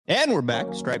And we're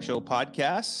back, Stripe Show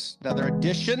Podcast, another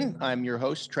edition. I'm your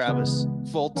host, Travis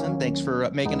Fulton. Thanks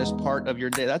for making this part of your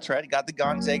day. That's right, I got the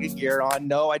Gonzaga gear on.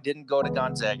 No, I didn't go to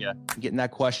Gonzaga. I'm getting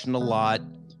that question a lot,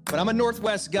 but I'm a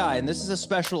Northwest guy, and this is a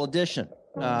special edition.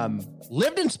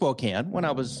 Lived in Spokane when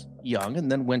I was young,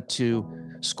 and then went to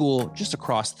school just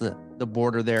across the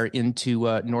border there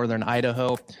into northern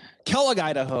Idaho. Kellogg,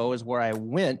 Idaho is where I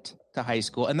went to high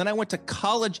school. And then I went to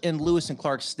college in Lewis and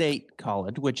Clark State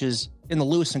College, which is in the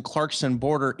Lewis and Clarkson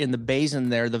border in the basin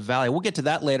there, the valley. We'll get to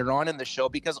that later on in the show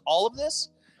because all of this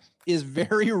is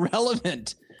very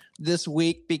relevant this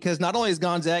week because not only is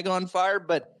Gonzaga on fire,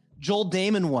 but Joel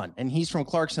Damon won, and he's from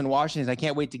Clarkson, Washington. I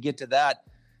can't wait to get to that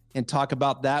and talk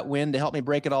about that win. To help me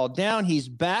break it all down, he's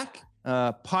back.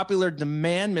 Popular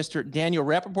demand, Mr. Daniel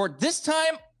Rapaport, this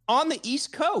time on the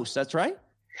East Coast. That's right.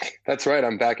 That's right.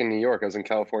 I'm back in New York. I was in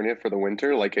California for the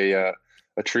winter, like a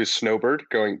true snowbird,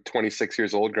 going 26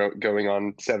 years old, going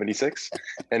on 76.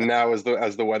 And now, as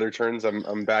the weather turns,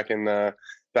 I'm back in the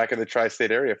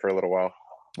tri-state area for a little while.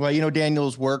 Well, you know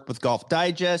Daniel's work with Golf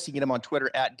Digest. You can get him on Twitter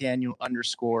at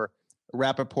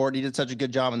Daniel_Rapaport. He did such a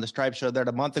good job on the Stripe Show there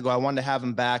a month ago. I wanted to have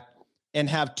him back and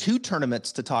have two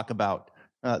tournaments to talk about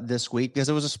this week because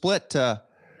it was a split.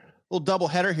 Little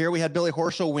doubleheader here. We had Billy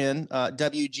Horschel win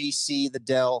WGC, the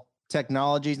Dell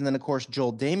Technologies, and then, of course,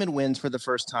 Joel Damon wins for the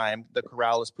first time the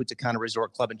Corrales Punta Cana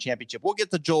Resort Club and Championship. We'll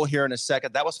get to Joel here in a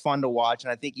second. That was fun to watch,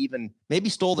 and I think even maybe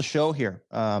stole the show here,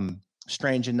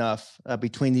 strange enough,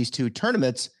 between these two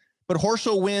tournaments. But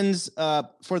Horschel wins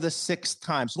for the sixth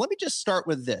time. So let me just start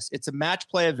with this. It's a match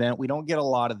play event. We don't get a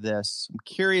lot of this. I'm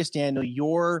curious, Daniel,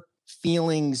 your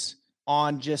feelings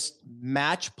on just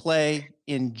match play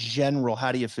in general.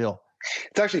 How do you feel?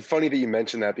 It's actually funny that you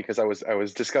mentioned that because I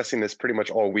was discussing this pretty much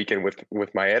all weekend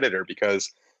with my editor,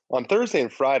 because on Thursday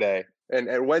and Friday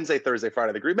and Wednesday, Thursday,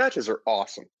 Friday, the group matches are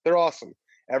awesome. They're awesome.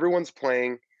 Everyone's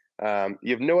playing.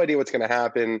 You have no idea what's going to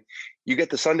happen. You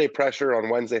get the Sunday pressure on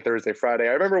Wednesday, Thursday, Friday.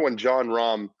 I remember when John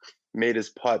Rahm made his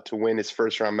putt to win his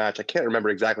first round match. I can't remember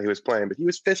exactly who was playing, but he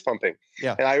was fist pumping.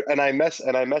 Yeah. And I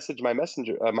messaged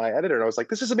my editor, and I was like,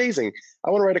 "This is amazing. I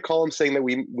want to write a column saying that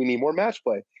we need more match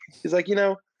play." He's like,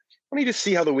 let me just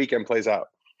see how the weekend plays out.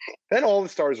 Then all the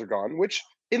stars are gone, which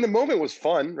in the moment was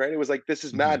fun, right? It was like, this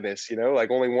is madness,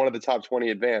 like only one of the top 20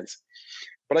 advance.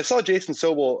 But I saw Jason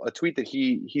Sobel, a tweet that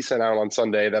he sent out on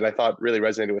Sunday that I thought really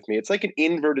resonated with me. It's like an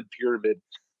inverted pyramid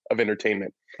of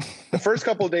entertainment. The first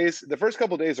couple of days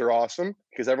are awesome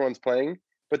because everyone's playing.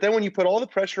 But then when you put all the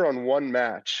pressure on one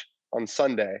match on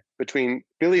Sunday between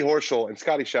Billy Horschel and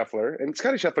Scottie Scheffler, and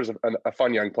Scottie Scheffler's a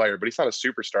fun young player, but he's not a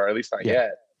superstar, at least not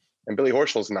yet. And Billy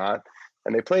Horschel's not.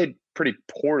 And they played pretty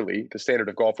poorly. The standard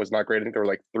of golf was not great. I think there were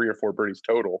like 3 or 4 birdies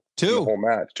total in the whole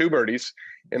match. 2 birdies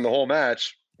in the whole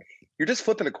match. You're just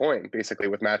flipping a coin basically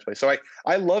with match play. So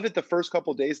I love it the first couple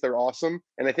of days. They're awesome.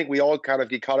 And I think we all kind of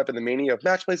get caught up in the mania of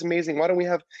match play is amazing. Why don't we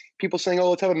have people saying,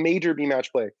 oh, let's have a major B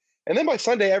match play? And then by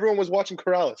Sunday, everyone was watching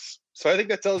Corrales. So I think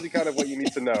that tells you kind of what you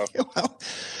need to know. Well,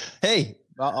 hey,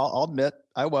 I'll admit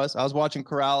I was watching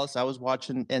Corrales. I was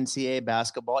watching NCAA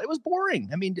basketball. It was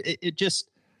boring. I mean, it just,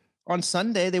 on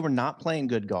Sunday, they were not playing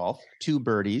good golf. 2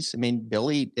 birdies. I mean,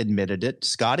 Billy admitted it.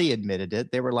 Scotty admitted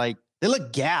it. They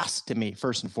looked gassed to me,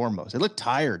 first and foremost. They looked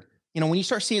tired. When you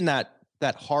start seeing that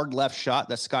hard left shot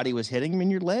that Scotty was hitting, I mean,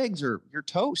 your legs are, you're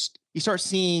toast. You start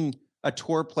seeing a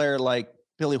tour player like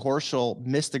Billy Horschel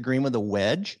miss the green with a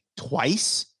wedge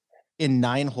twice in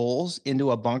 9 holes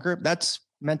into a bunker. That's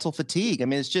mental fatigue. I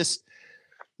mean, it's just,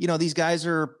 these guys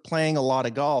are playing a lot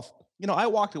of golf. I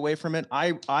walked away from it.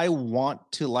 I want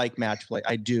to like match play.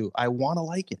 I do. I want to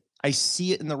like it. I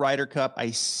see it in the Ryder Cup. I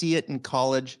see it in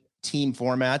college team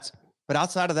formats. But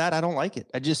outside of that, I don't like it.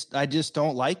 I just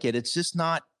don't like it. It's just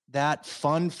not that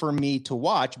fun for me to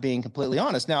watch, being completely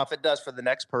honest. Now, if it does for the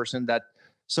next person, that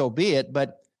so be it.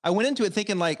 But I went into it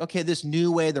thinking like, okay, this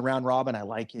new way, the round robin, I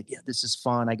like it. Yeah, this is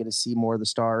fun. I get to see more of the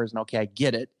stars. And okay, I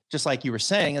get it. Just like you were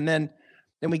saying. And then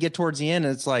we get towards the end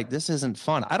and it's like, this isn't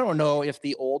fun. I don't know if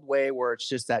the old way where it's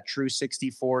just that true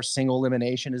 64 single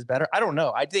elimination is better. I don't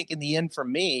know. I think in the end for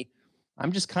me,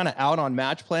 I'm just kind of out on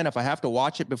match play. And if I have to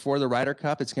watch it before the Ryder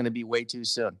Cup, it's going to be way too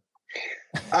soon.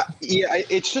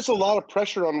 It's just a lot of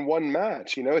pressure on one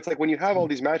match. It's like when you have all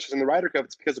these matches in the Ryder Cup,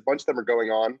 it's because a bunch of them are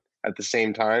going on at the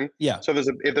same time. Yeah. So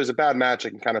if there's a bad match,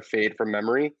 it can kind of fade from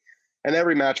memory. And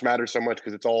every match matters so much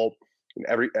because it's all,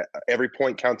 every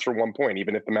point counts for 1 point,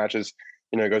 even if the match is,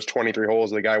 it goes 23 holes,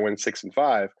 the guy wins 6 and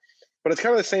 5. But it's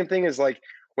kind of the same thing as like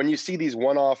when you see these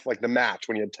one-off, like the match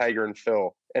when you had Tiger and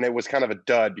Phil, and it was kind of a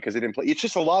dud because they didn't play. It's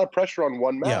just a lot of pressure on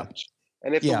one match. Yeah.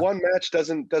 And if the one match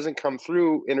doesn't come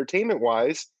through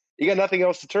entertainment-wise, You got nothing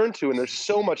else to turn to, and there's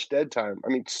so much dead time. I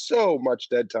mean, so much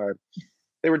dead time.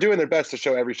 They were doing their best to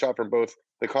show every shot from both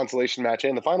the consolation match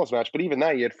and the finals match, but even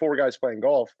that, you had 4 guys playing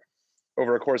golf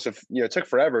over a course of, it took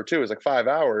forever too. It was like 5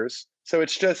 hours. So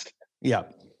it's just, yeah,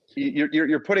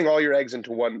 you're putting all your eggs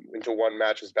into one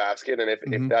match's basket, and if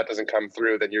that doesn't come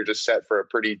through, then you're just set for a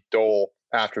pretty dull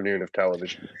afternoon of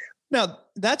television. Now,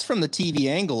 that's from the TV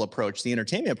angle approach, the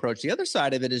entertainment approach. The other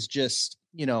side of it is just,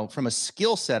 from a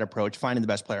skill set approach, finding the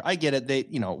best player. I get it. They,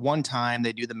 one time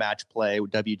they do the match play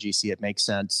with WGC. It makes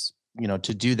sense,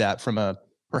 to do that from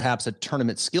perhaps a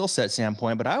tournament skill set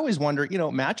standpoint. But I always wonder,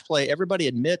 match play, everybody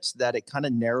admits that it kind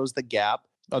of narrows the gap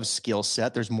of skill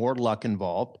set. There's more luck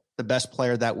involved. The best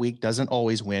player that week doesn't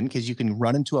always win because you can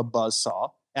run into a buzzsaw,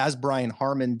 as Brian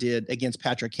Harman did against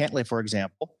Patrick Cantlay, for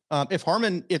example. If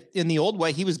in the old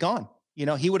way, he was gone.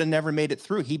 He would have never made it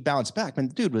through. He bounced back. I mean,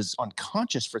 the dude was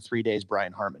unconscious for 3 days,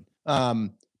 Brian Harman.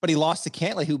 But he lost to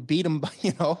Cantlay, who beat him,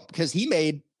 because he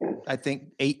made, I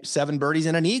think, 7 birdies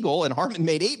and an eagle, and Harman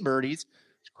made 8 birdies.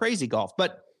 It's crazy golf.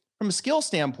 But from a skill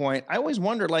standpoint, I always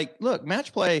wonder, look,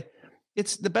 match play,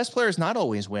 it's the best player is not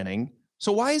always winning.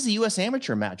 So why is the U.S.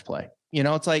 Amateur match play?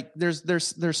 It's like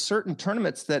there's certain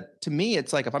tournaments that, to me,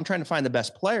 it's like if I'm trying to find the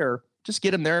best player, just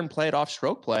get him there and play it off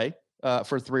stroke play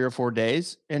for 3 or 4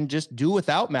 days and just do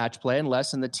without match play,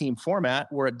 unless in the team format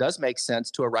where it does make sense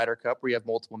to a Ryder Cup where you have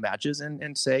multiple matches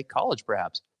and say college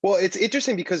perhaps. Well, it's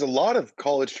interesting because a lot of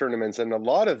college tournaments and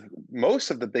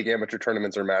most of the big amateur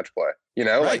tournaments are match play.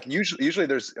 Right. Like usually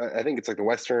there's, I think it's like the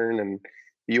Western and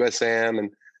USAM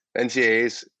and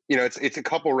NCAAs. It's a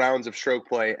couple rounds of stroke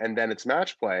play and then it's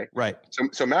match play. Right.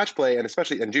 So match play, and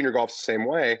especially in junior golf's the same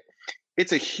way,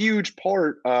 it's a huge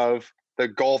part of the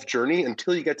golf journey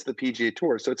until you get to the PGA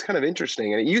Tour. So it's kind of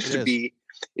interesting. And it used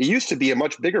to be a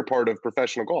much bigger part of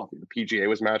professional golf. The PGA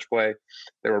was match play.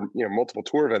 There were, multiple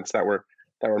tour events that were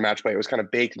match play. It was kind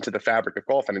of baked into the fabric of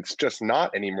golf, and it's just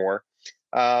not anymore.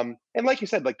 And like you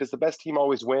said, does the best team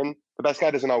always win? The best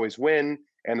guy doesn't always win.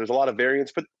 And there's a lot of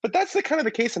variance, but that's the kind of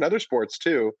the case in other sports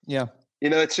too. Yeah.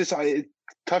 It's just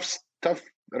tough.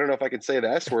 I don't know if I could say the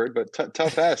S word, but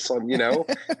tough S on,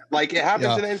 like it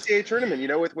happens in an NCAA tournament,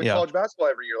 with college basketball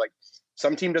every year. Like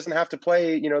some team doesn't have to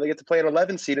play, they get to play an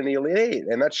 11 seed in the Elite 8.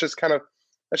 And that's just kind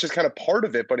of part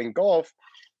of it. But in golf,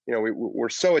 we're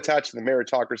so attached to the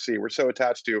meritocracy. We're so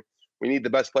attached to, we need the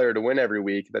best player to win every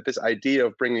week, that this idea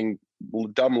of bringing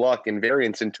dumb luck and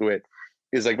variance into it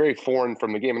is like very foreign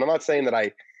from the game. And I'm not saying that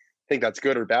I think that's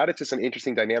good or bad. It's just an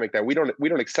interesting dynamic that we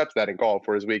don't accept that in golf,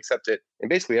 whereas we accept it in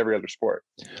basically every other sport.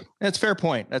 That's a fair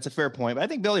point. That's a fair point. But I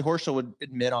think Billy Horschel would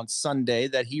admit on Sunday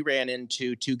that he ran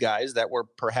into 2 guys that were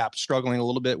perhaps struggling a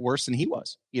little bit worse than he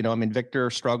was. Victor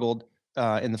struggled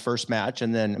in the first match.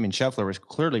 And then, Scheffler was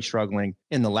clearly struggling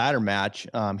in the latter match,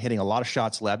 hitting a lot of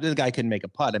shots left. The guy couldn't make a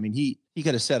putt. He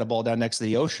could have set a ball down next to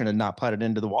the ocean and not put it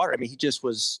into the water. He just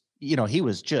was, he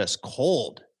was just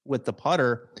cold with the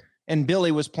putter. And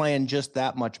Billy was playing just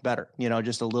that much better,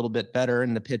 just a little bit better.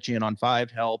 And the pitch in on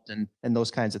 5 helped and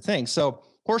those kinds of things. So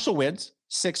Horschel wins,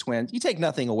 6 wins. You take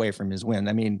nothing away from his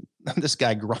win. This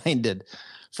guy grinded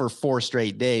for 4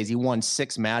 straight days. He won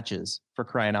 6 matches, for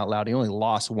crying out loud. He only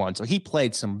lost 1. So he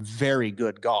played some very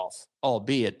good golf,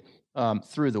 albeit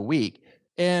through the week.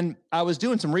 And I was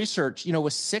doing some research,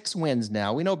 with 6 wins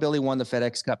now. We know Billy won the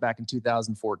FedEx Cup back in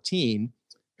 2014.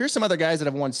 Here's some other guys that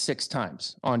have won 6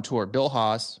 times on tour. Bill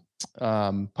Haas,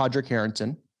 Padraig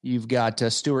Harrington. You've got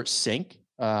Stuart Sink.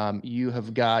 You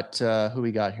have got who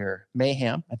we got here?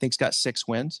 Mayhem, I think, has got 6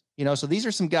 wins. So these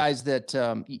are some guys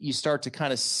that you start to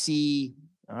kind of see.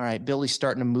 All right, Billy's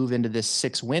starting to move into this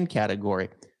 6-win category.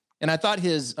 And I thought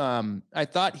his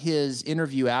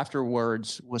interview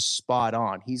afterwards was spot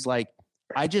on. He's like,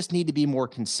 I just need to be more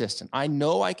consistent. I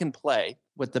know I can play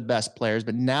with the best players,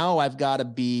 but now I've got to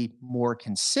be more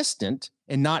consistent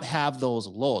and not have those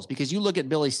lulls. Because you look at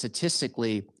Billy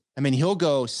statistically, he'll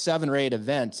go 7 or 8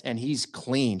 events and he's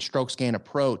clean, strokes gain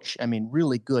approach.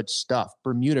 Really good stuff.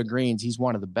 Bermuda greens, he's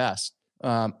one of the best.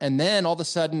 And then all of a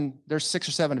sudden there's 6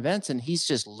 or 7 events and he's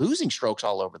just losing strokes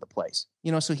all over the place.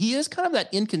 So he is kind of that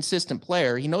inconsistent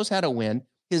player. He knows how to win.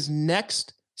 His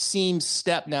next seems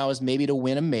step now is maybe to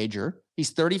win a major.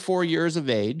 He's 34 years of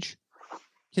age.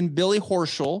 Can Billy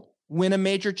Horschel win a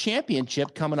major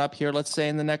championship coming up here, let's say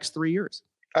in the next 3 years?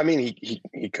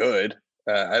 He could.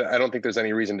 I don't think there's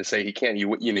any reason to say he can't. You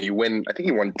win. I think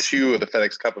he won 2 of the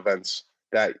FedEx Cup events,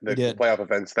 the playoff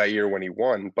events that year when he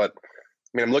won. But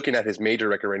I'm looking at his major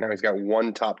record right now. He's got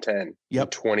 1 top 10 in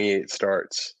 28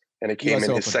 starts, and it came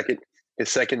in his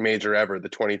second major ever, the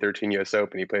 2013 U.S.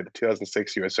 Open. He played the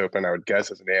 2006 U.S. Open, I would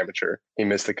guess, as an amateur. He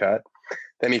missed the cut.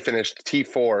 Then he finished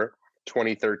T4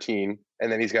 2013,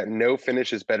 and then he's got no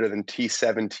finishes better than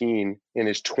T17 in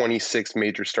his 26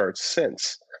 major starts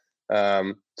since.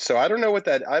 So I don't know what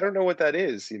that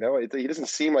is. He doesn't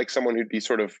seem like someone who'd be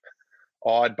sort of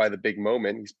awed by the big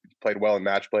moment. He's played well in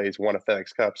match play. He's won a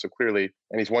FedEx Cup, so clearly,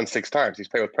 and he's won 6 times. He's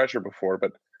played with pressure before,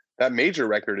 but that major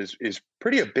record is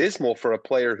pretty abysmal for a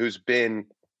player who's been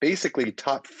basically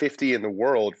top 50 in the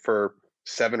world for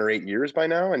 7 or 8 years by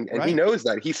now, and right. He knows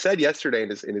that. He said yesterday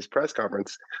in his press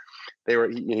conference, he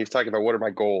was talking about what are my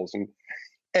goals,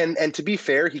 and to be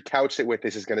fair, he couched it with,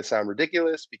 this is going to sound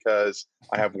ridiculous because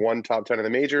I have 1 top 10 in the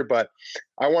major, but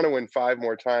I want to win 5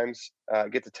 more times,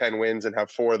 get to 10 wins, and have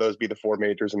 4 of those be the 4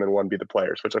 majors, and then 1 be the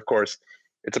Players. Which, of course,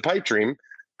 it's a pipe dream,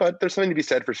 but there's something to be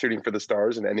said for shooting for the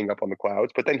stars and ending up on the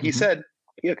clouds. But then he said,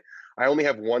 "Look, I only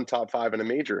have 1 top 5 in a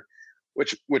major."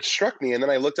 Which struck me, and then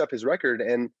I looked up his record,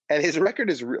 and his record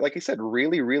is, like I said,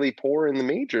 really, really poor in the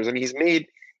majors. I mean, he's made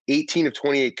 18 of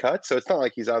 28 cuts, so it's not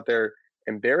like he's out there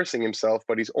embarrassing himself,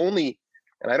 but he's only,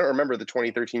 and I don't remember the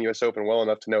 2013 US Open well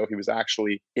enough to know if he was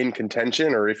actually in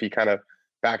contention or if he kind of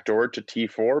backdoored to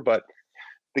T4, but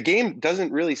the game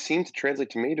doesn't really seem to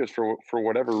translate to majors for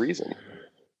whatever reason.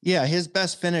 Yeah, his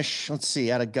best finish, let's see,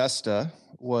 at Augusta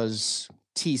was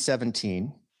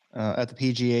T17. At the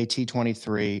PGA,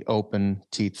 T23, Open,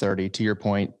 T30. To your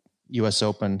point, U.S.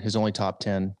 Open, his only top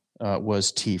 10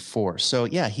 was T4. So,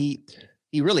 yeah, he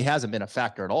really hasn't been a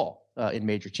factor at all in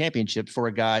major championships for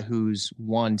a guy who's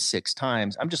won 6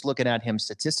 times. I'm just looking at him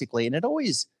statistically, and it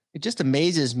just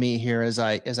amazes me here as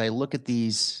I look at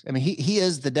these. I mean, he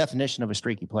is the definition of a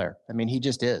streaky player. I mean, he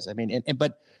just is. I mean,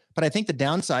 but I think the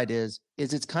downside is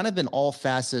it's kind of in all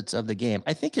facets of the game.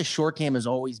 I think his short game has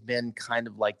always been kind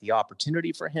of like the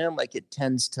opportunity for him. Like, it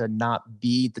tends to not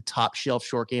be the top shelf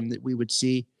short game that we would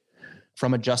see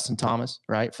from a Justin Thomas,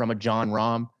 right? From a John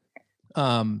Rahm.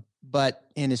 But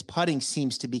in his putting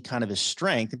seems to be kind of his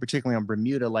strength, and particularly on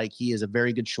Bermuda, like he is a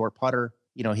very good short putter.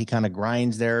 He kind of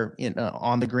grinds there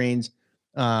on the greens.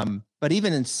 But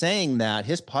even in saying that,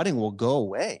 his putting will go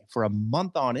away for a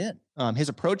month on end. His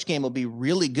approach game will be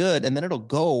really good, and then it'll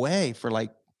go away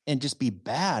and just be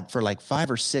bad for like 5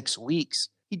 or 6 weeks.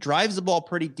 He drives the ball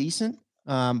pretty decent.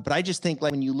 But I just think,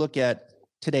 like, when you look at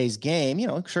today's game,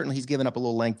 certainly he's given up a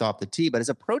little length off the tee, but his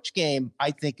approach game,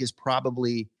 I think, is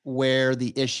probably where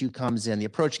the issue comes in. The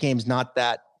approach game is not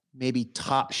that maybe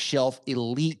top shelf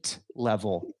elite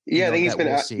level. Yeah, I think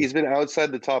he's been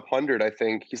outside the top 100. I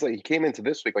think he came into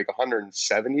this week like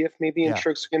 170th maybe in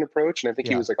strokes gained approach, and I think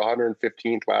he was like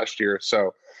 115th last year.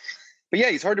 So, but yeah,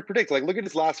 he's hard to predict. Like, look at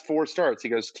his last 4 starts. He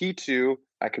goes T2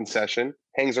 at Concession,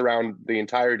 hangs around the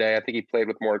entire day. I think he played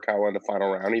with Morikawa in the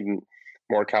final round. Even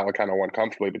Morikawa kind of won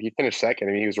comfortably, but he finished second.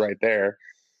 I mean, he was right there.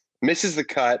 Misses the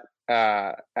cut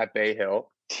at Bay Hill.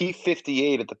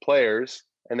 T58 at the Players.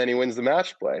 And then he wins the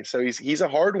match play. So he's a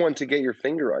hard one to get your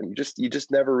finger on. You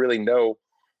just never really know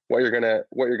what you're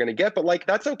gonna get. But, like,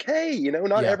 that's okay.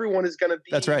 Not everyone is gonna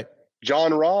be that's right.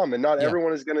 John Rahm, and not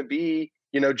everyone is gonna be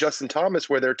Justin Thomas,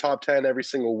 where they're top 10 every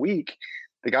single week.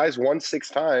 The guy's won 6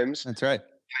 times. That's right.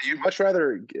 You'd much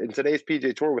rather, in today's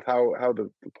PGA Tour, with how the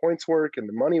points work and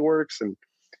the money works and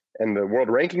the world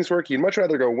rankings work, you'd much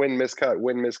rather go win, miss, cut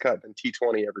than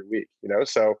T20 every week.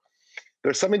 So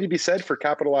there's something to be said for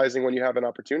capitalizing when you have an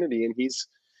opportunity, and he's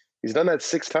done that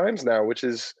 6 times now, which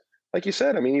is, like you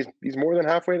said, I mean, he's more than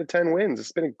halfway to 10 wins.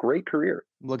 It's been a great career.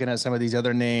 Looking at some of these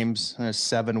other names,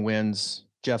 7 wins,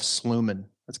 Jeff Sluman.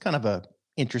 That's kind of a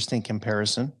interesting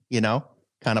comparison,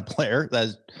 kind of player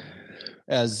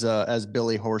as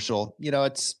Billy Horschel.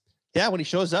 It's when he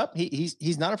shows up,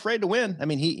 he's not afraid to win. I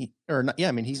mean,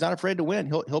 he's not afraid to win.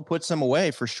 He'll put some away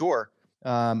for sure.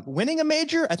 Winning a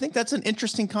major, I think that's an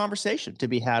interesting conversation to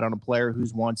be had on a player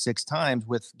who's won 6 times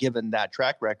given that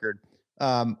track record.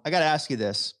 I got to ask you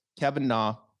this, Kevin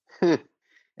Na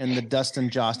and the Dustin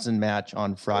Johnson match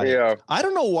on Friday. Yeah. I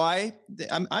don't know why.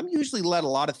 I'm usually let a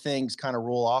lot of things kind of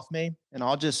roll off me, and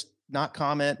I'll just not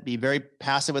comment, be very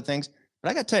passive with things. But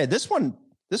I got to tell you, this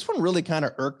one really kind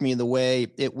of irked me the way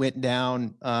it went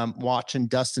down, watching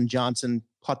Dustin Johnson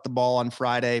putt the ball on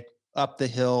Friday up the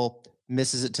hill,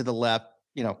 misses it to the left,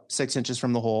 6 inches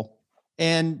from the hole.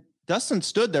 And Dustin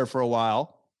stood there for a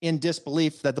while in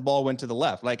disbelief that the ball went to the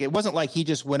left. Like, it wasn't like he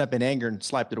just went up in anger and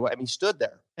swiped it away. I mean, he stood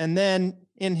there. And then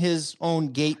in his own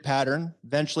gait pattern,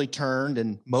 eventually turned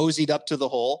and moseyed up to the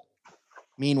hole.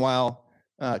 Meanwhile,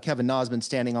 Kevin Na has been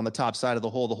standing on the top side of the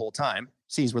hole the whole time,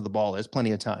 sees where the ball is,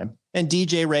 plenty of time. And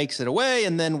DJ rakes it away.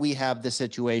 And then we have the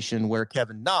situation where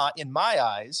Kevin Na, in my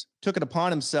eyes, took it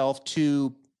upon himself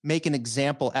to make an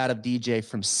example out of DJ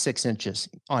from 6 inches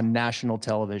on national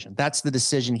television. That's the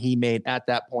decision he made at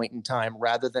that point in time,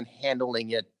 rather than handling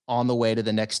it on the way to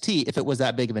the next tee if it was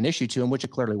that big of an issue to him, which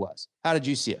it clearly was. How did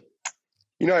you see it?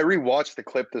 I rewatched the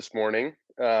clip this morning,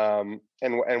 and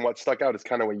what stuck out is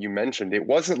kind of what you mentioned. It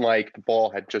wasn't like the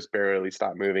ball had just barely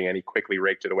stopped moving and he quickly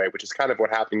raked it away, which is kind of what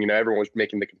happened. Everyone was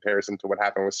making the comparison to what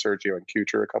happened with Sergio and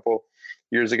Kuchar a couple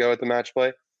years ago at the match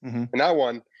play. Mm-hmm. And that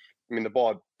one, the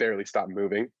ball barely stopped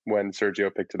moving when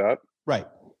Sergio picked it up. Right.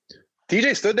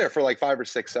 DJ stood there for like 5 or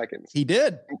 6 seconds. He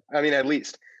did. At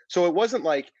least. So it wasn't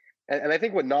like, and I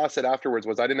think what Na said afterwards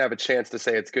was, I didn't have a chance to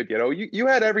say it's good yet. Oh, you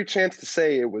had every chance to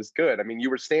say it was good. You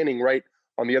were standing right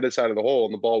on the other side of the hole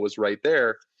and the ball was right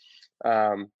there.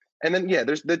 And then,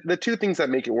 there's the two things that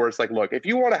make it worse. Like, look, if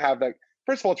you want to have that,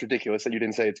 first of all, it's ridiculous that you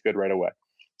didn't say it's good right away.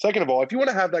 Second of all, if you want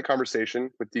to have that conversation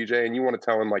with DJ and you want to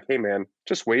tell him like, hey man,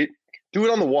 just wait, do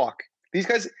it on the walk. These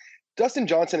guys, Dustin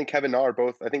Johnson and Kevin Na are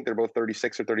both, I think they're both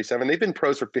 36 or 37. They've been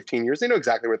pros for 15 years. They know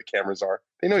exactly where the cameras are.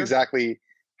 They know exactly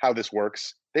how this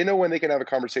works. They know when they can have a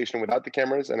conversation without the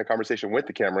cameras and a conversation with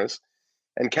the cameras.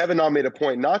 And Kevin Na made a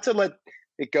point not to let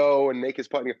it go and make his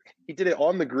putt. He did it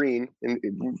on the green in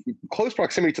close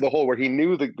proximity to the hole where he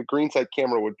knew the greenside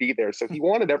camera would be there. So he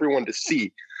wanted everyone to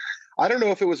see. I don't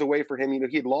know if it was a way for him.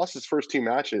 He had lost his first 2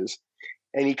 matches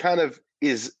and he kind of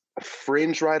is a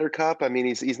fringe Ryder Cup.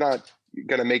 He's not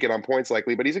going to make it on points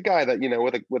likely, but he's a guy that,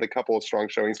 with a couple of strong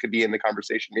showings could be in the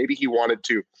conversation. Maybe he wanted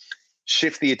to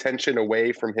shift the attention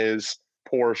away from his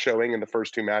poor showing in the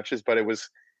first 2 matches, but it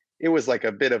was like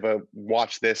a bit of a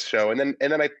watch this show. And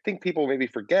then I think people maybe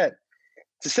forget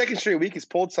it's the second straight week he's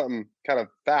pulled something kind of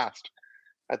fast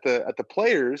at the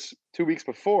Players 2 weeks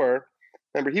before.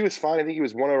 Remember, he was fine. I think he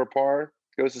was 1 over par,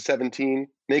 goes to 17,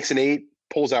 makes an 8,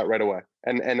 pulls out right away.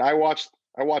 And I watched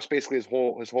basically his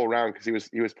whole round because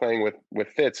he was playing with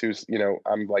Fitz, who's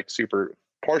I'm like super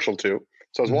partial to.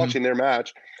 So I was watching their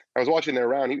match. I was watching their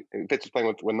round. Fitz was playing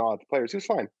with Na at the Players. He was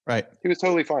fine. Right. He was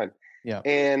totally fine. Yeah.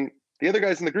 And the other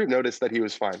guys in the group noticed that he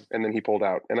was fine, and then he pulled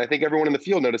out. And I think everyone in the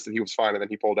field noticed that he was fine, and then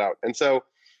he pulled out. And so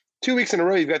 2 weeks in a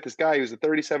row, you've got this guy who's a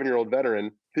 37-year-old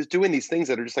veteran who's doing these things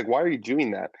that are just like, why are you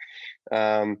doing that?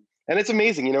 And it's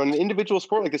amazing, in an individual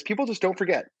sport like this, people just don't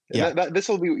forget. Yeah. This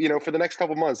will be, for the next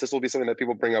couple months, this will be something that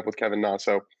people bring up with Kevin Na.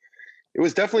 So it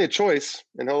was definitely a choice,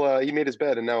 and he made his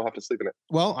bed, and now he'll have to sleep in it.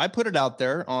 Well, I put it out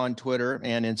there on Twitter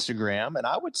and Instagram, and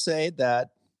I would say that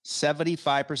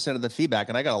 75% of the feedback,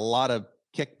 and I got a lot of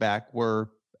kickback, were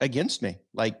against me.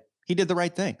 Like, he did the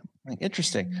right thing. Like,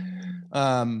 interesting.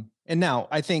 And now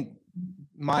I think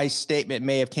my statement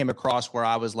may have came across where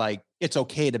I was like, it's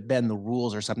okay to bend the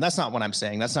rules or something. That's not what I'm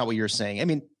saying. That's not what you're saying.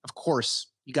 Of course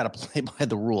you got to play by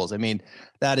the rules.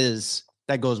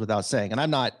 That goes without saying. And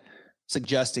I'm not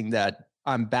suggesting that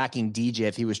I'm backing DJ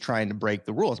if he was trying to break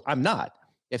the rules. I'm not.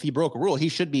 If he broke a rule, he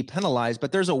should be penalized,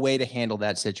 but there's a way to handle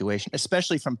that situation,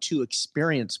 especially from 2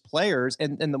 experienced players.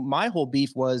 And my whole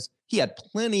beef was he had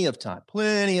plenty of time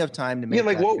to make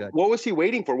what was he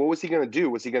waiting for? What was he going to do?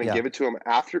 Was he going to give it to him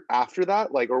after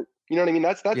that? Like, or, you know what I mean?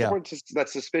 That's the part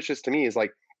that's suspicious to me, is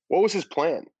like, what was his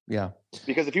plan? Yeah.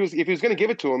 Because if he was going to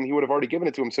give it to him, he would have already given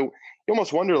it to him. So you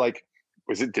almost wonder, like,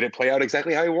 did it play out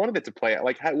exactly how he wanted it to play out?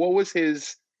 Like, what was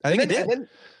his, I think it did.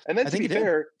 And then to be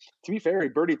fair, he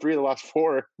birdied 3 of the last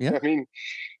 4. Yeah.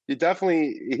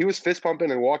 He was fist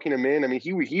pumping and walking him in.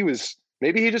 He was,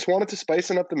 maybe he just wanted to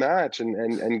spicing up the match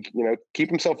and keep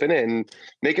himself in it and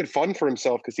make it fun for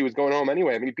himself because he was going home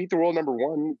anyway. He beat the world number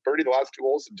 1, birdied the last 2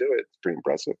 holes to do it. It's pretty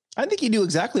impressive. I think he knew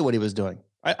exactly what he was doing.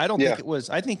 I don't think it was,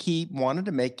 I think he wanted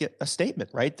to make it a statement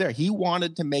right there. He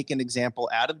wanted to make an example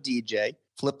out of DJ,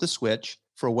 flip the switch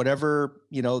for whatever,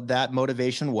 that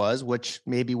motivation was, which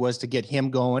maybe was to get him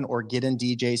going or get in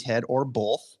DJ's head or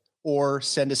both, or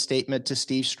send a statement to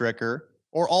Steve Stricker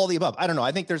or all the above. I don't know.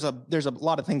 I think there's a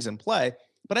lot of things in play,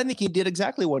 but I think he did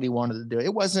exactly what he wanted to do.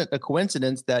 It wasn't a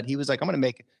coincidence that he was like, I'm going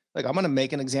to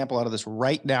make an example out of this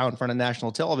right now in front of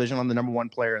national television on the number 1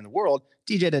 player in the world.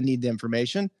 DJ didn't need the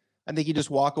information. I think you just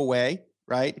walk away,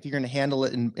 right? If you're going to handle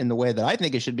it in the way that I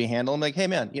think it should be handled, I'm like, hey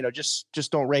man,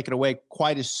 just don't rake it away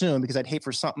quite as soon, because I'd hate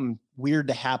for something weird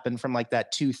to happen from like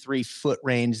that 2-3 foot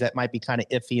range that might be kind of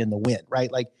iffy in the wind,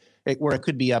 right? Like where it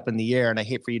could be up in the air. And I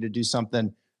hate for you to do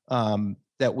something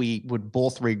that we would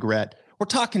both regret. We're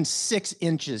talking 6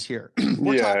 inches here.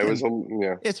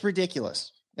 It's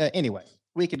ridiculous. Anyway,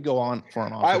 we could go on for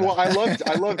an I loved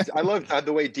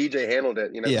the way DJ handled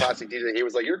it. Classic DJ. He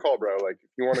was like, "Your call, bro. Like, if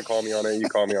you want to call me on it, you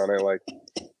call me on it." Like,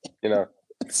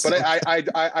 But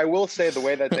I will say the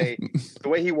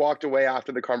way he walked away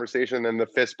after the conversation and the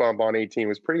fist bump on 18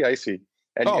 was pretty icy.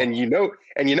 And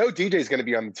DJ's going to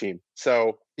be on the team.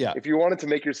 So if you wanted to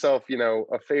make yourself,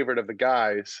 a favorite of the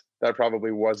guys, that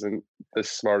probably wasn't the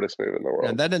smartest move in the world.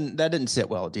 Yeah, that didn't sit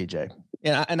well, DJ.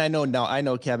 And I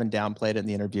know Kevin downplayed it in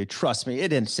the interview. Trust me, it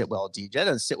didn't sit well with DJ. It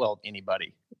doesn't sit well with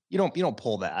anybody. You don't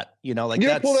pull that, like you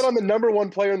don't pull that on the number one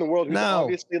player in the world who's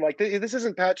obviously like, this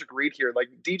isn't Patrick Reed here. Like,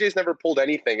 DJ's never pulled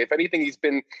anything. If anything, he's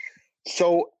been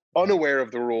so unaware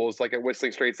of the rules, like at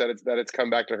Whistling Straits, that it's come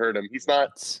back to hurt him. He's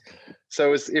not.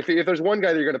 So if there's one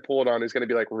guy that you're going to pull it on, who's going to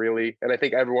be like, really? And I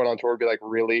think everyone on tour would be like,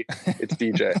 really? It's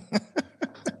DJ.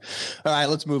 All right,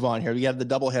 let's move on here. We have the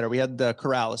doubleheader. We had the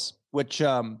Corrales, which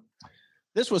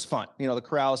this was fun. The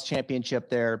Corrales Championship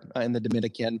there in the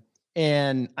Dominican.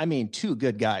 And I mean, two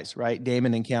good guys, right?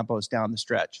 Damon and Campos down the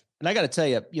stretch. And I got to tell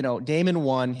you, Damon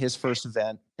won his first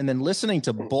event. And then listening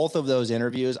to both of those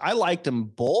interviews, I liked them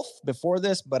both before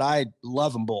this, but I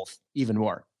love them both even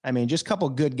more. I mean, just a couple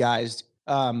good guys.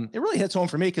 It really hits home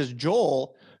for me because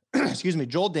Joel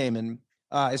Damon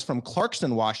is from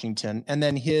Clarkston, Washington. And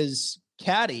then his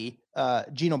caddy,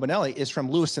 Gino Bonelli, is from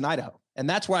Lewiston, Idaho. And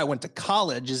that's where I went to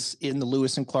college, is in the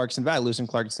Lewis and Clarkson Valley, Lewis and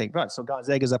Clarkson State Valley. So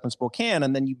Gonzaga's up in Spokane.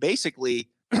 And then you basically,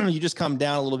 you just come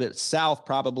down a little bit south,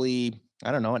 probably,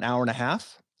 I don't know, an hour and a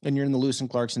half, and you're in the Lewis and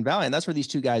Clarkson Valley. And that's where these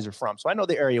two guys are from. So I know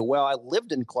the area well. I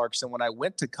lived in Clarkson when I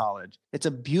went to college. It's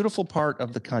a beautiful part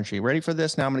of the country. Ready for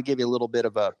this? Now I'm going to give you a little bit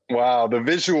of a... Wow, the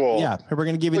visual. Yeah, we're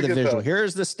going to give you the visual.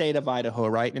 Here's the state of Idaho,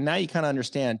 right? And now you kind of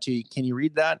understand, too. Can you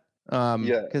read that?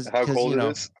 Yeah, how cold it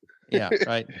is. Yeah,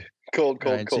 right. Cold.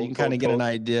 So you can kind of get an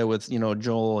idea with,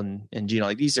 Joel and Gino.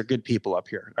 Like, these are good people up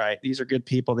here, right? These are good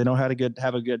people. They know how to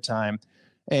have a good time.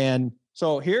 And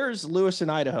so here's Lewiston,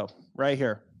 Idaho, right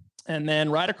here. And then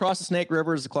right across the Snake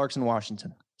River is the Clarkson,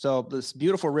 Washington. So this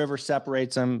beautiful river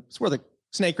separates them. It's where the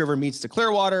Snake River meets the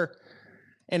Clearwater.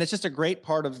 And it's just a great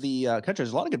part of the country.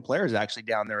 There's a lot of good players actually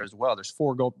down there as well. There's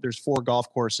four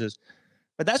golf courses.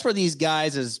 But that's where these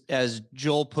guys, as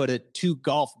Joel put it, two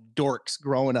golf dorks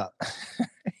growing up,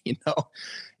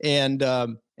 and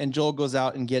Joel goes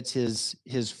out and gets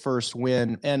his first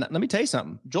win. And let me tell you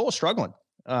something, Joel's struggling.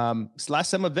 Last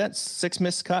 7 events, 6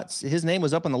 missed cuts. His name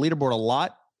was up on the leaderboard a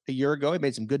lot a year ago. He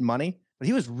made some good money, but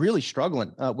he was really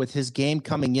struggling with his game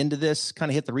coming into this, kind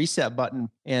of hit the reset button.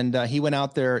 And he went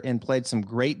out there and played some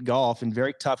great golf in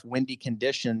very tough, windy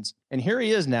conditions. And here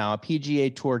he is now, a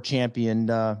PGA Tour champion.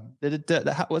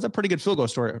 That was a pretty good field goal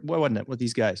story, wasn't it, with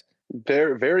these guys?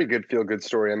 Very, very good feel-good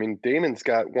story. I mean, Damon's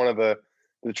got one of the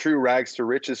true rags to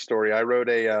riches story. I wrote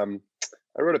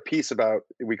a piece about,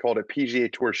 we called it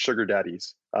PGA Tour Sugar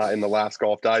Daddies in the last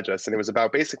Golf Digest. And it was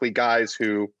about basically guys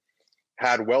who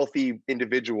had wealthy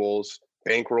individuals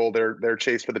bankroll their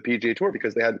chase for the PGA Tour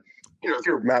because they had, if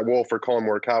you're Matt Wolff or Colin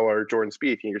Morikawa or Jordan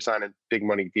Spieth, you're signing big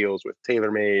money deals with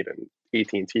TaylorMade and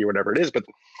AT&T or whatever it is. But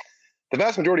the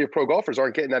vast majority of pro golfers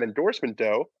aren't getting that endorsement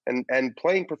dough, and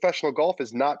playing professional golf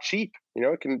is not cheap.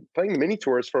 Playing the mini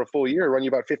tours for a full year run you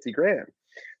about $50,000.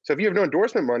 So if you have no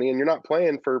endorsement money and you're not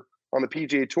playing on the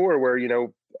PGA Tour where,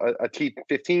 a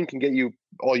T15 can get you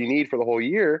all you need for the whole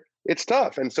year, it's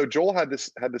tough. And so Joel had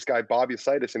this guy, Bob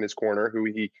Yasitis, in his corner, who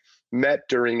he met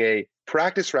during a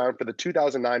practice round for the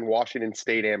 2009 Washington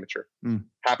State Amateur.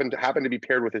 Happened to be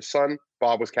paired with his son.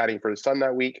 Bob was caddying for his son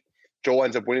that week. Joel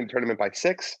ends up winning the tournament by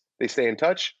 6. They stay in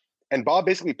touch. And Bob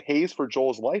basically pays for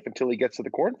Joel's life until he gets to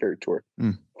the Korn Ferry Tour.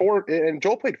 And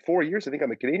Joel played 4 years, I think, on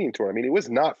the Canadian Tour. I mean, it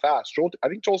was not fast. I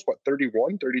think Joel's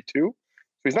 31, 32. So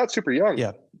he's not super young.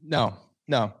 Yeah, no.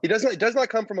 It does not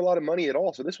come from a lot of money at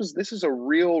all. So this is a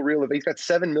real event. He's got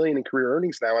 $7 million in career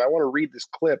earnings now. And I want to read this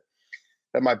clip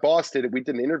that my boss did. We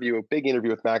did a big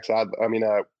interview with Max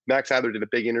Adler. Max Adler did a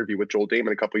big interview with Joel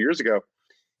Damon a couple of years ago.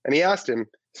 And he asked him,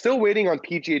 still waiting on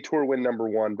PGA Tour win number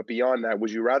 1, but beyond that, would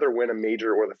you rather win a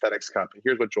major or the FedEx Cup? And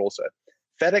here's what Joel said.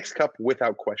 FedEx Cup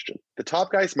without question. The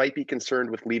top guys might be concerned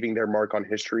with leaving their mark on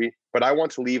history, but I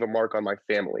want to leave a mark on my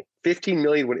family. 15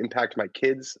 million would impact my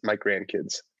kids, my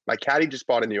grandkids. My caddy just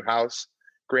bought a new house.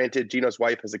 Granted, Gino's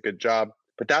wife has a good job,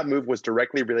 but that move was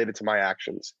directly related to my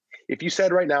actions. If you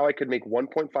said right now I could make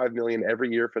 1.5 million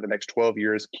every year for the next 12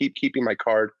 years, keeping my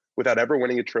card without ever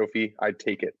winning a trophy, I'd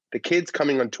take it. The kids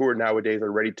coming on tour nowadays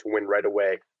are ready to win right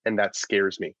away, and that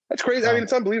scares me. That's crazy. Wow. I mean,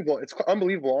 it's unbelievable. It's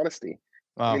unbelievable honesty.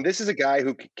 Wow. I mean, this is a guy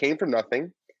who came from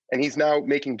nothing, and he's now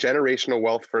making generational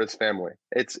wealth for his family.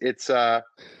 It's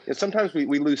sometimes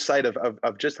we lose sight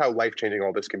of just how life-changing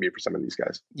all this can be for some of these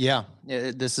guys. Yeah,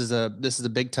 this is a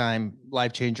big time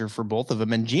life changer for both of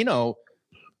them. And Gino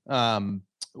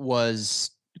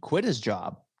quit his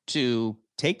job to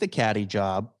take the caddy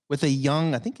job with a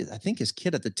young, I think his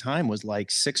kid at the time was like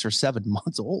 6 or 7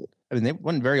 months old. I mean, they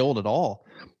weren't very old at all.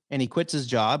 And he quits his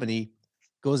job and he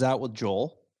goes out with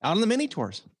Joel out on the mini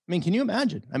tours. I mean, can you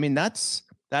imagine? I mean, that's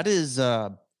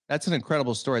an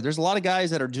incredible story. There's a lot of guys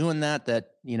that are doing that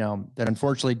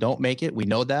unfortunately don't make it. We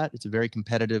know that it's a very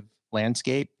competitive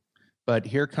landscape. But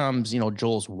here comes,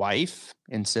 Joel's wife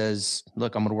and says,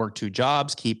 look, I'm going to work 2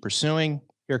 jobs, keep pursuing.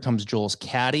 Here comes Joel's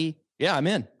caddy. Yeah, I'm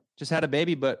in. Just had a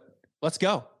baby, but let's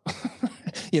go.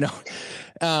 It's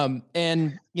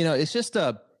just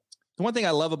the one thing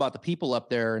I love about the people up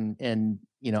there, and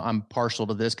I'm partial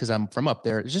to this because I'm from up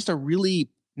there. It's just a really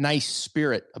nice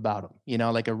spirit about them,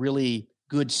 like a really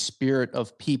good spirit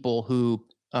of people who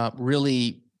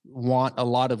really want a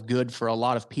lot of good for a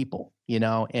lot of people,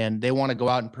 and they want to go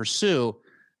out and pursue.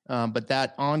 But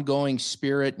that ongoing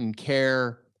spirit and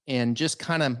care and just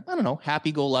kind of, I don't know,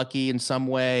 happy-go-lucky in some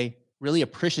way, really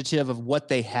appreciative of what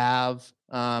they have.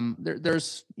 They're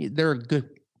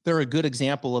a good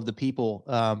example of the people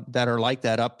that are like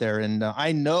that up there. And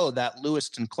I know that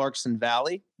Lewiston Clarkson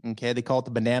Valley, okay, they call it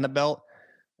the Banana Belt.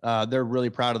 They're really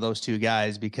proud of those 2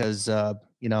 guys because,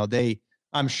 they,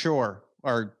 I'm sure,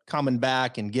 are coming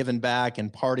back and giving back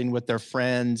and partying with their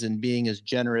friends and being as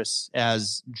generous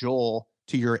as Joel,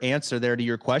 to your answer there to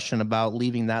your question about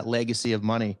leaving that legacy of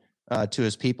money to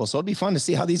his people. So it'd be fun to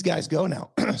see how these guys go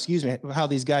now. Excuse me, how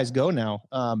these guys go now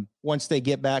once they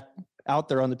get back out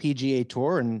there on the PGA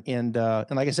Tour. And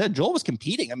like I said, Joel was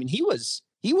competing. I mean, his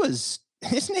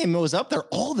name was up there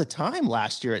all the time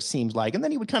last year, it seems like. And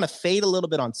then he would kind of fade a little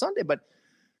bit on Sunday, but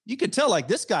you could tell like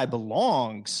this guy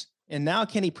belongs. And now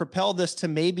can he propel this to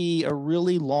maybe a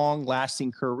really long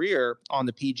lasting career on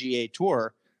the PGA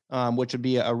Tour, which would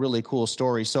be a really cool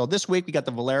story. So this week we got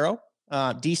the Valero,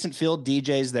 decent field,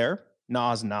 DJ's there.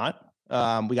 Nas not.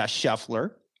 We got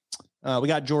Scheffler. We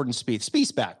got Jordan Spieth.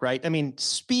 Spieth's back, right? I mean,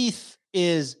 Spieth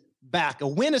is back. A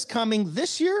win is coming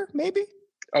this year, maybe?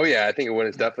 Oh yeah, I think a win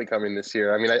is definitely coming this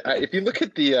year. I mean, if you look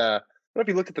at the, I don't know if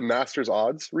you looked at the Masters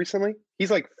odds recently,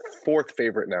 he's like 4th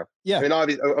favorite now. Yeah. I mean,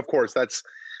 obviously, of course, that's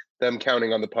them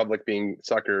counting on the public being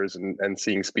suckers and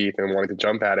seeing Spieth and wanting to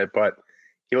jump at it. But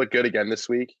he looked good again this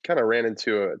week. Kind of ran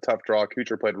into a tough draw.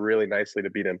 Kuchar played really nicely to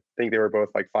beat him. I think they were both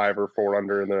like 5 or 4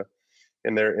 under in their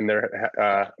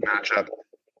matchup.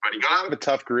 But he got out of a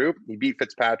tough group. He beat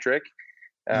Fitzpatrick.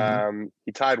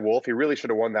 He tied Wolf. He really should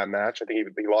have won that match. I think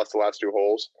he lost the last 2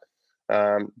 holes.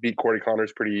 Beat Corey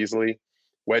Connors pretty easily.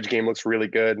 Wedge game looks really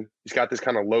good. He's got this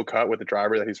kind of low cut with the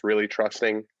driver that he's really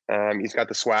trusting. He's got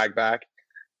the swag back.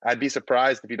 I'd be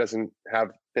surprised if he doesn't have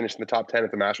finished in the top 10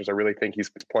 at the Masters. I really think he's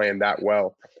playing that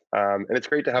well. And it's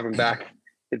great to have him back.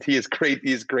 He is great.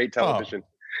 He's great television.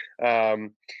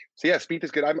 So yeah, Spieth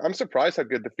is good. I'm surprised how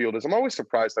good the field is. I'm always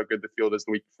surprised how good the field is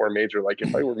the week before a major. Like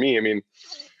if I were me, I mean,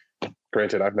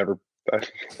 granted, I'm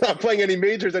not playing any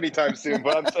majors anytime soon,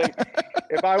 but I'm saying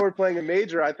if I were playing a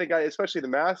major, I think especially the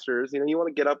Masters, you want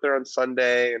to get up there on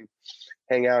Sunday and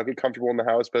hang out, get comfortable in the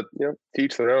house, but to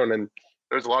each their own. And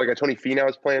there's a lot of guys. Tony Finau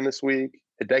is playing this week.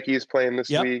 Hideki is playing this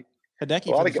week. Hideki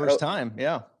for the first time.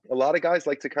 Yeah. A lot of guys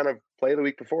like to kind of play the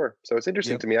week before. So it's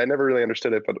interesting to me. I never really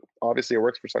understood it, but obviously it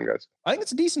works for some guys. I think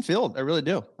it's a decent field. I really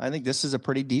do. I think this is a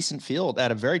pretty decent field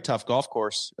at a very tough golf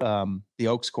course. The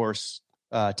Oaks course,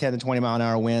 10 to 20 mile an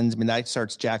hour winds. I mean, that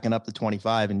starts jacking up to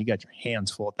 25 and you got your hands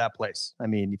full at that place. I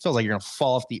mean, it feels like you're going to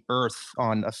fall off the earth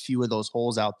on a few of those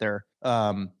holes out there.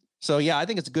 So yeah, I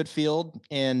think it's a good field.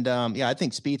 And I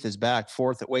think Spieth is back.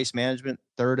 4th at Waste Management,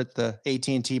 3rd at the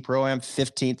AT&T Pro-Am,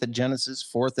 15th at Genesis,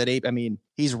 4th at 8. I mean,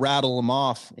 he's rattled them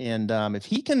off. And if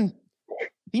he can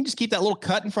just keep that little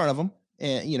cut in front of him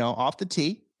and, off the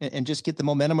tee and just get the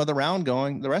momentum of the round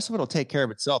going, the rest of it will take care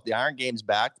of itself. The iron game's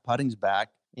back, the putting's back,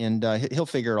 and he'll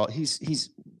figure it out. He's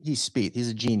Spieth. He's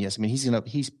a genius. I mean,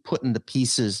 he's putting the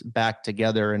pieces back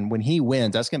together. And when he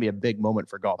wins, that's going to be a big moment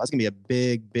for golf. That's going to be a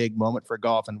big, big moment for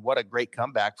golf. And what a great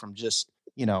comeback from just,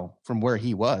 from where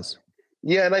he was.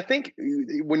 Yeah. And I think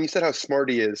when you said how smart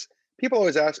he is, people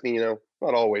always ask me, not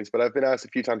always, but I've been asked a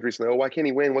few times recently, why can't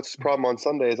he win? What's his problem on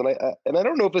Sundays? And I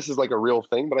don't know if this is like a real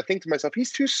thing, but I think to myself,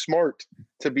 he's too smart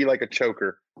to be like a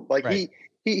choker. Like right.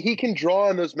 He can draw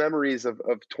on those memories of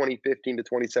 2015 to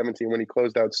 2017 when he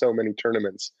closed out so many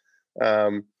tournaments.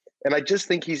 And I just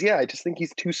think he's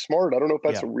too smart. I don't know if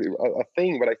that's a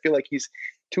thing, but I feel like he's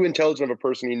too intelligent of a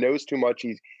person. He knows too much.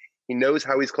 He knows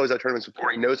how he's closed out tournaments before.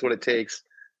 He knows what it takes,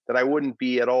 that I wouldn't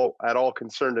be at all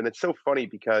concerned. And it's so funny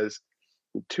because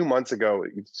 2 months ago,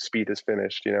 Spieth is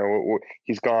finished.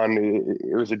 He's gone.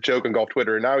 It was a joke on golf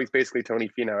Twitter. And now he's basically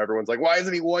Tony Finau. Everyone's like, why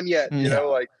hasn't he won yet?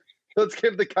 Like, let's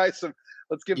give the guy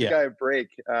the guy a break.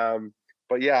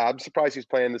 But yeah, I'm surprised he's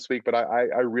playing this week, but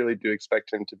I really do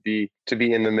expect him to be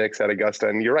in the mix at Augusta.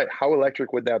 And you're right. How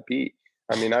electric would that be?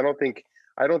 I mean, I don't think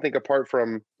apart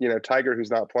from, Tiger,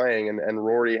 who's not playing, and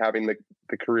Rory having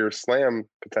the career slam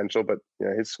potential, but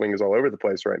his swing is all over the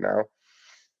place right now.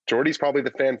 Jordy's probably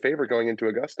the fan favorite going into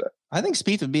Augusta. I think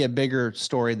Spieth would be a bigger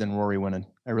story than Rory winning.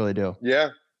 I really do. Yeah.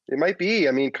 It might be.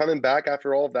 I mean, coming back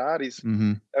after all of that,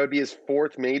 Mm-hmm. that would be his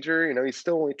fourth major. You know, he's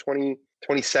still only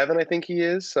 27, I think he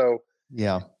is. So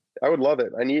Yeah, I would love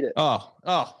it. I need it. Oh,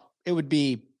 it would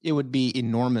be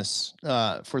enormous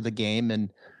for the game. And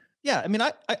yeah, I mean,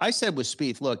 I said with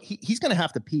Spieth, look, he's going to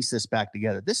have to piece this back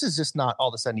together. This is just not all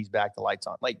of a sudden he's back, the lights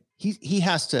on. Like he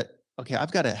has to, okay,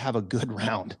 I've got to have a good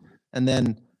round and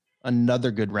then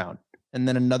another good round and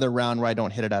then another round where I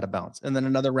don't hit it out of bounds and then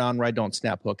another round where I don't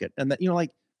snap hook it. And that,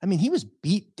 like, I mean, he was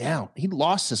beat down. He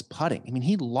lost his putting. I mean,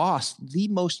 he lost the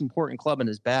most important club in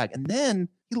his bag. And then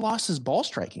he lost his ball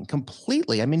striking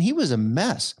completely. I mean, he was a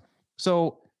mess.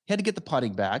 So he had to get the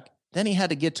putting back. Then he had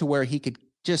to get to where he could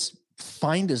just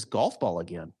find his golf ball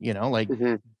again, like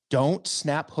don't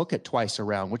snap hook it twice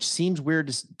around, which seems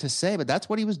weird to say, but that's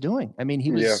what he was doing. I mean,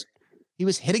 he was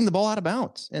hitting the ball out of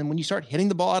bounds. And when you start hitting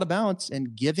the ball out of bounds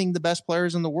and giving the best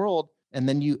players in the world, and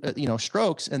then you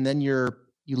strokes, and then you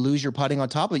lose your putting on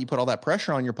top of it, you put all that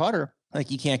pressure on your putter,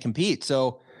 like you can't compete.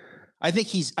 So I think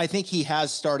he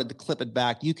has started to clip it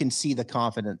back. You can see the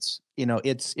confidence,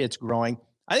 it's growing.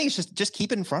 I think it's just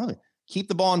keep it in front of him. Keep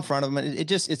the ball in front of him.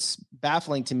 It's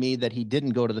baffling to me that he didn't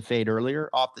go to the fade earlier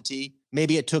off the tee.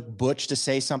 Maybe it took Butch to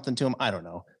say something to him. I don't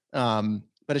know.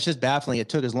 But it's just baffling. It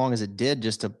took as long as it did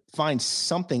just to find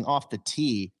something off the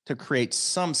tee to create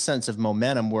some sense of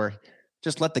momentum where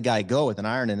just let the guy go with an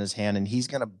iron in his hand and he's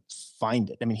going to find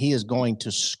it. I mean, he is going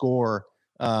to score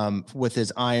with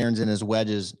his irons and his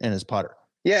wedges and his putter.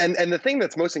 Yeah. And the thing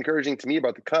that's most encouraging to me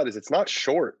about the cut is it's not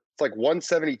short. It's like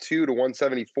 172 to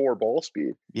 174 ball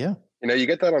speed. Yeah. You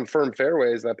get that on firm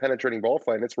fairways, that penetrating ball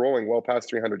flight, and it's rolling well past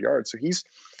 300 yards. So he's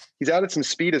added some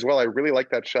speed as well. I really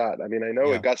like that shot. I mean, I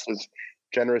know Augusta's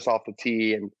generous off the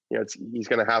tee, and he's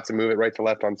going to have to move it right to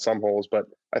left on some holes, but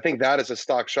I think that is a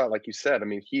stock shot, like you said. I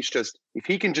mean, if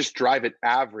he can just drive it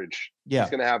average, he's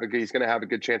going to have a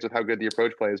good chance with how good the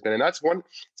approach play has been. And it's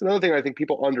another thing I think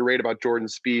people underrate about Jordan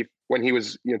Spieth when he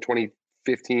was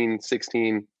 2015,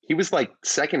 16. He was like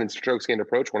second in strokes gained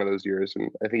approach one of those years, and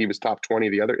I think he was top 20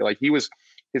 the other. Like he was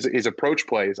his approach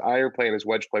play, his iron play, and his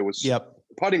wedge play was.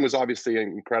 Putting was obviously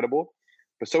incredible,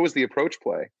 but so was the approach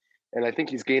play. And I think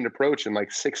he's gained approach in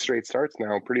like 6 straight starts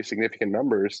now, pretty significant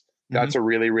numbers. That's a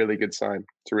really, really good sign.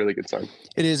 It's a really good sign.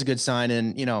 It is a good sign.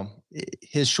 And,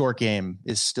 his short game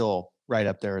is still right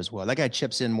up there as well. That guy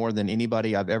chips in more than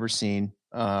anybody I've ever seen.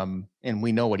 And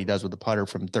we know what he does with the putter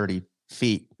from 30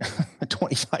 feet,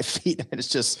 25 feet. I mean, it's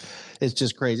just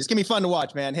crazy. It's going to be fun to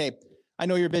watch, man. Hey, I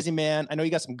know you're a busy man. I know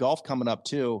you got some golf coming up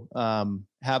too.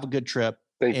 Have a good trip.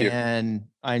 Thank you. And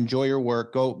I enjoy your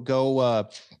work. Go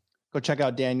check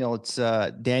out Daniel. It's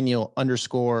Daniel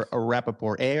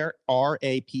 _Rapaport,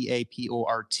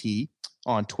 RAPAPORT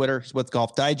on Twitter. He's with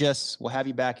Golf Digest. We'll have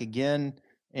you back again.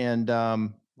 And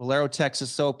Valero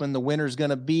Texas Open, the winner's going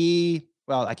to be,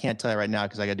 well, I can't tell you right now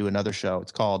because I got to do another show.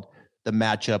 It's called The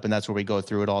Matchup, and that's where we go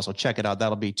through it all. So check it out.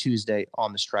 That'll be Tuesday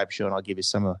on the Stripe Show, and I'll give you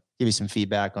some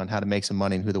feedback on how to make some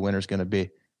money and who the winner's going to be.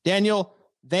 Daniel,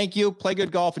 thank you. Play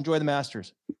good golf. Enjoy the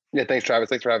Masters. Yeah, thanks, Travis.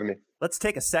 Thanks for having me. Let's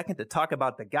take a second to talk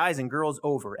about the guys and girls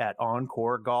over at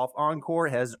Encore Golf. Encore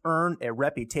has earned a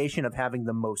reputation of having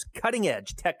the most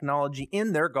cutting-edge technology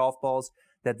in their golf balls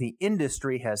that the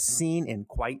industry has seen in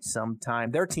quite some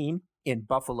time. Their team in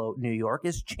Buffalo, New York,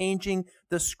 is changing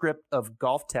the script of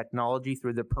golf technology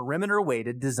through the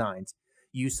perimeter-weighted designs,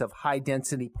 use of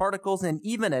high-density particles, and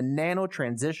even a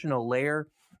nano-transitional layer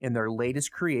in their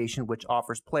latest creation, which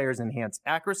offers players enhanced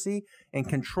accuracy and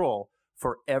control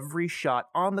for every shot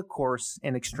on the course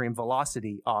and extreme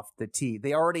velocity off the tee.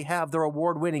 They already have their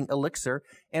award-winning Elixir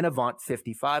and Avant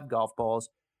 55 golf balls,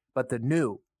 but the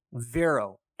new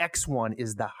Vero X1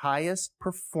 is the highest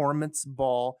performance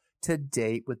ball to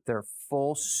date. With their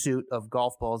full suit of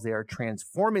golf balls, they are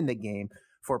transforming the game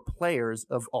for players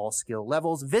of all skill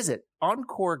levels. Visit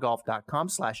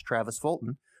encoregolf.com/Travis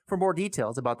Fulton for more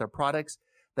details about their products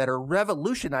that are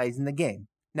revolutionizing the game.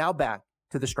 Now back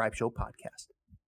to the Stripe Show podcast.